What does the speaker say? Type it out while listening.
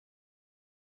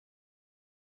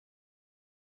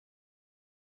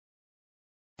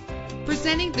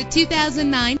Presenting the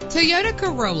 2009 Toyota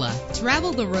Corolla.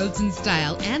 Travel the roads in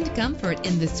style and comfort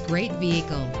in this great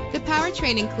vehicle. The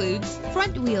powertrain includes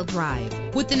front-wheel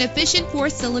drive with an efficient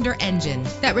 4-cylinder engine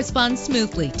that responds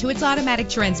smoothly to its automatic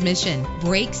transmission.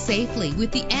 Brake safely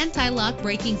with the anti-lock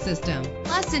braking system.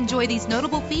 Plus, enjoy these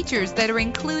notable features that are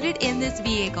included in this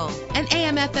vehicle: an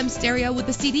AM/FM stereo with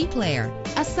a CD player,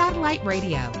 a satellite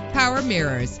radio, power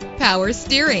mirrors, power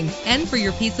steering, and for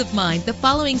your peace of mind, the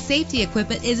following safety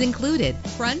equipment is included: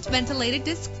 front ventilated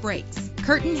disc brakes,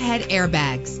 curtain head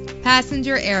airbags,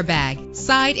 passenger airbag,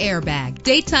 side airbag,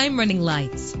 daytime running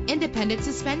lights, independent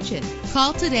suspension.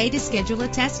 Call today to schedule a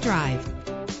test drive.